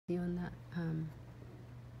See on that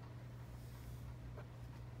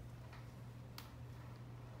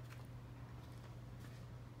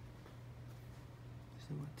Is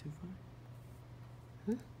it what, too far?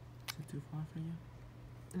 Hmm? Is it too far for you?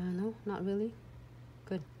 No, not really.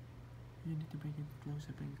 Good. You need to bring it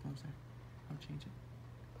closer, I'll change it.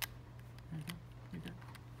 There you go. You're good.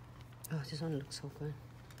 Oh, this one looks so good.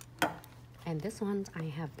 And this one, I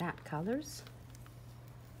have that colors.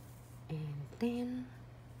 And then,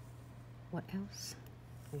 what else?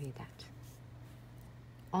 Maybe that.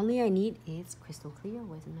 Only I need is crystal clear.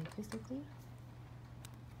 Where's my crystal clear?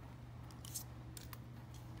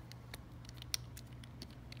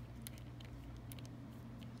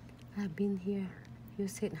 I've been here. You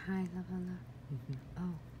said hi, Lavella.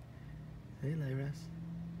 Oh. Hey, Lyras.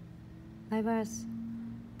 Livers.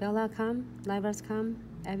 Bella, come. Livers, come.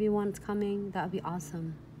 Everyone's coming. That would be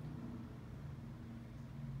awesome.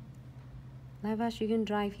 Livers, you can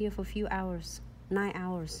drive here for a few hours. 9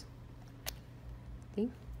 hours.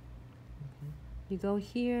 See? You go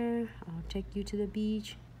here. I'll take you to the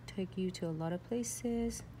beach. Take you to a lot of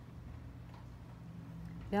places.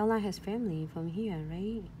 Bella has family from here,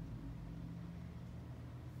 right?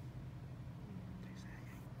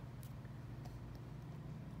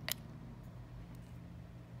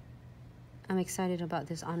 I'm excited about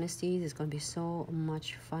this honesty. There's gonna be so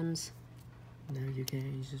much fun. Now you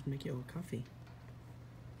just make your own coffee.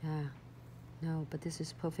 Yeah. No, but this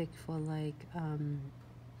is perfect for like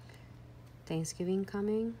Thanksgiving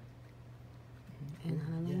coming and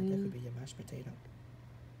Halloween. Yeah, that could be your mashed potato.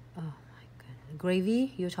 Oh my goodness.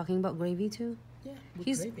 Gravy? You're talking about gravy too? Yeah, with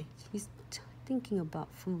gravy. He's thinking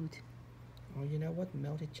about food. Oh, you know what?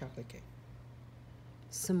 Melted chocolate cake.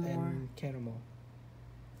 Some more. And caramel.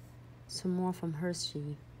 Some more from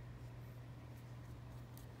Hershey.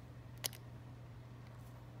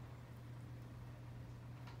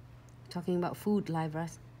 Talking about food, live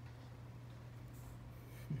Russ.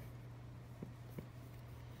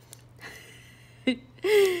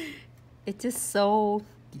 It's just so.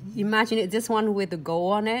 Imagine it. This one with the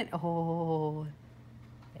gold on it. Oh,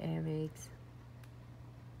 Eric's.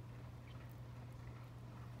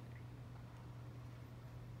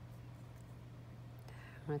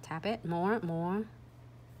 I'm gonna tap it more.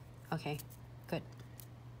 Okay, good.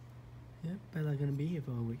 Yeah, Bella's gonna be here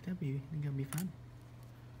for a week. That's gonna be fun.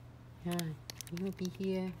 Yeah, you'll be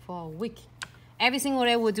here for a week. Every single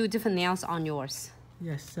day we'll do different nails on yours.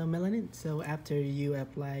 Yes, so melanin. So after you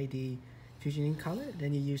apply the fusioning color,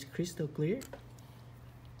 then you use crystal clear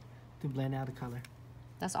to blend out the color.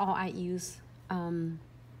 That's all I use.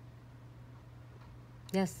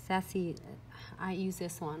 Yes, Sassy, I use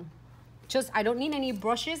this one. Just, I don't need any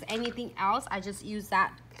brushes, anything else. I just use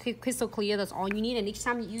that crystal clear. That's all you need. And each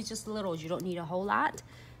time you use just a little, you don't need a whole lot.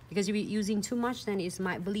 Because if you're using too much, then it's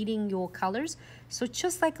might bleeding your colors. So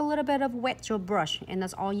just like a little bit of wet your brush, and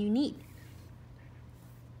that's all you need.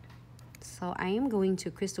 So I am going to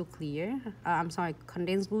crystal clear. I'm sorry,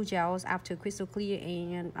 condensed glue gels after crystal clear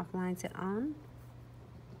and applying it on.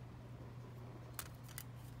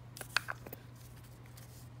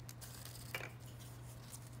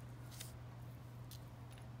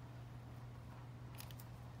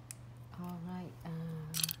 All right.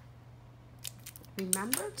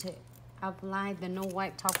 Remember to apply the no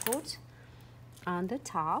wipe top coat on the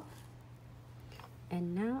top.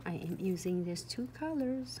 And now I am using these two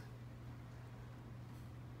colors.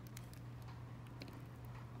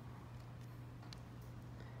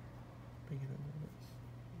 Bring it a little bit.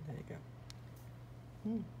 There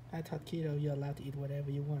you go. I thought keto, you're allowed to eat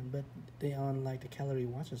whatever you want, but they on like the calorie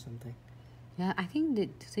watch or something. Yeah, I think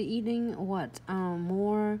that they're eating what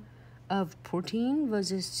more of protein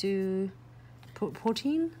versus to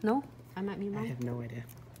protein. No, I might be wrong. I have no idea.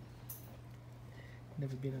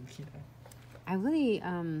 Never been on keto. I really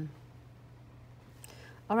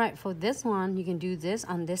all right, for this one you can do this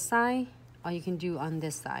on this side or you can do on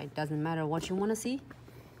this side. Doesn't matter what you want to see.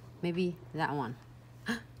 Maybe that one.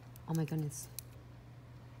 Oh my goodness,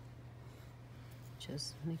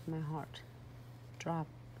 just make my heart drop.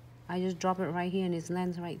 I just drop it right here and it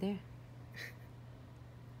lands right there.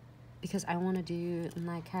 Because I want to do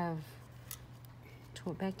like have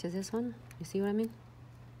toward back to this one. You see what I mean?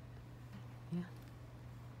 Yeah.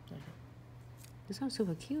 Okay. This one's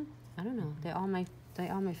super cute. I don't know. They're all my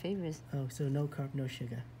favorites. Oh, so no carb, no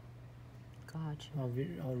sugar. Gotcha. Or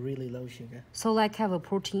really low sugar. So like have a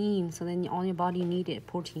protein. So then all your body needed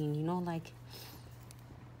protein. You know, like.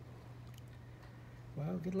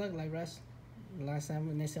 Well, good luck, like Russ. Last time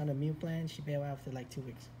when they saw the meal plan, she bailed out after like 2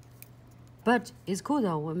 weeks. But it's cool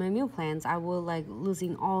though. With my meal plans, I will like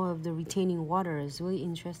losing all of the retaining water. It's really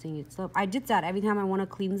interesting. It's I did that every time I want to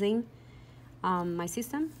cleansing my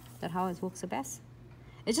system. That's how it works the best.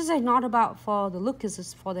 It's just like not about for the look, it's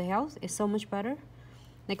just for the health. It's so much better.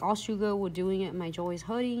 Like all sugar, we're doing it. My jaw is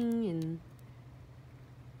hurting and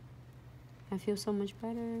I feel so much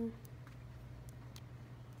better.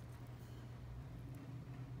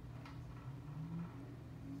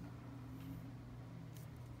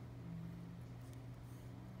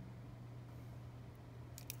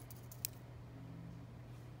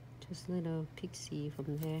 Just little Pixie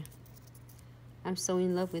from there. I'm so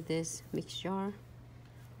in love with this mixture.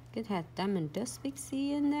 It had diamond dust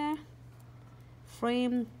Pixie in there.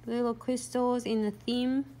 Frame little crystals in the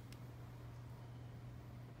theme.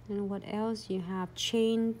 And what else? You have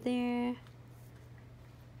chain there.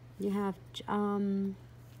 You have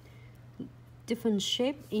different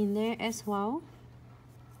shape in there as well.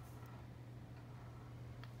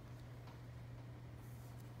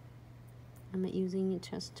 I'm not using it,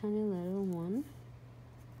 just tiny little one.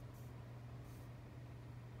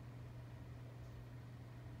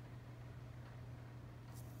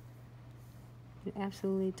 You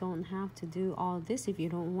absolutely don't have to do all this if you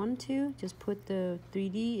don't want to. Just put the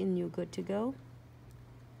 3D and you're good to go.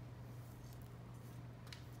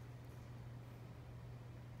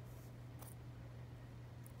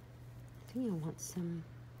 I think I want some.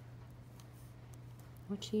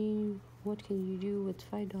 What can you do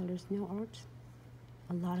with $5 nail art?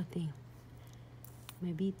 A lot of things.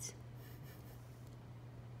 My beads.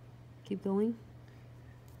 Keep going.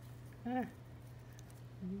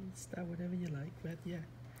 Start whatever you like, but yeah,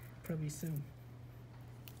 probably soon.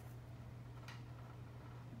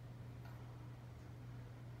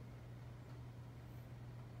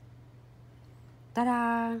 Ta-da!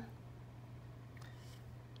 Down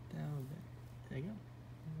there. There you go.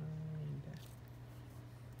 Right there.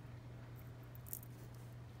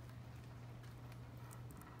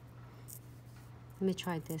 Let me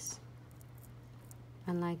try this.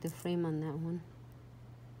 I like the frame on that one.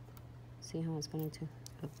 See how it's going to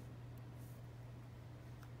look.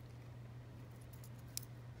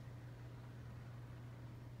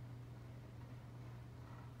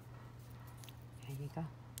 There you go.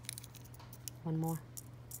 One more.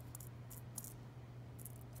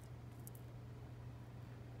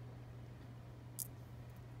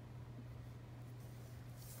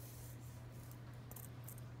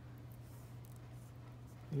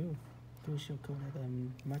 Ooh, we should call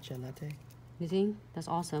it matcha latte. You think? That's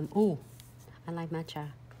awesome. Oh, I like matcha.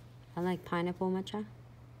 I like pineapple matcha.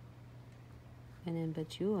 And then,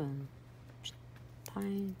 but you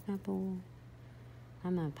pineapple.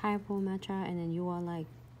 I'm a pineapple matcha, and then you are like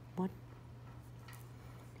what?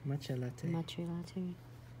 Matcha latte. Matcha latte.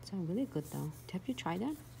 It's really good though. Have you tried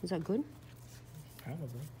that? Is that good? Probably.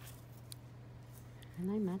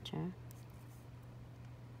 I like matcha.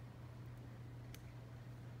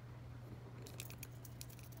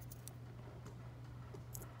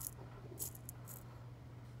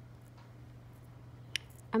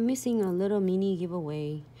 I'm missing a little mini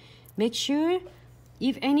giveaway. Make sure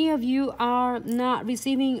if any of you are not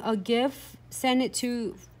receiving a gift, send it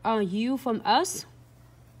to you from us.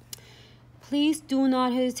 Please do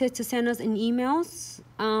not hesitate to send us an emails.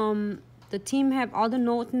 The team have all the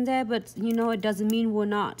notes in there, but you know it doesn't mean we're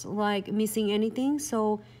not like missing anything.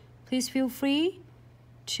 So please feel free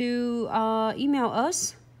to email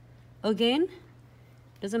us again.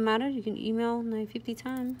 Doesn't matter, you can email 950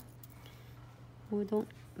 times. We don't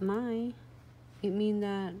mind. It means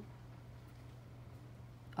that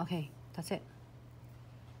okay, that's it.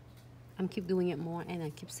 I'm keep doing it more and I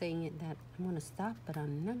keep saying it that I'm gonna stop, but I'll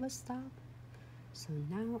never stop. So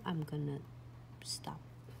now I'm gonna stop.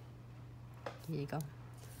 Here you go.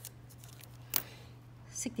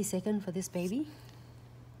 60 seconds for this baby.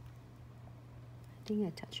 I think I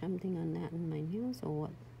touched something on that in my nails or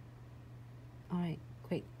what? Alright,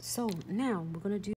 great. So now we're gonna do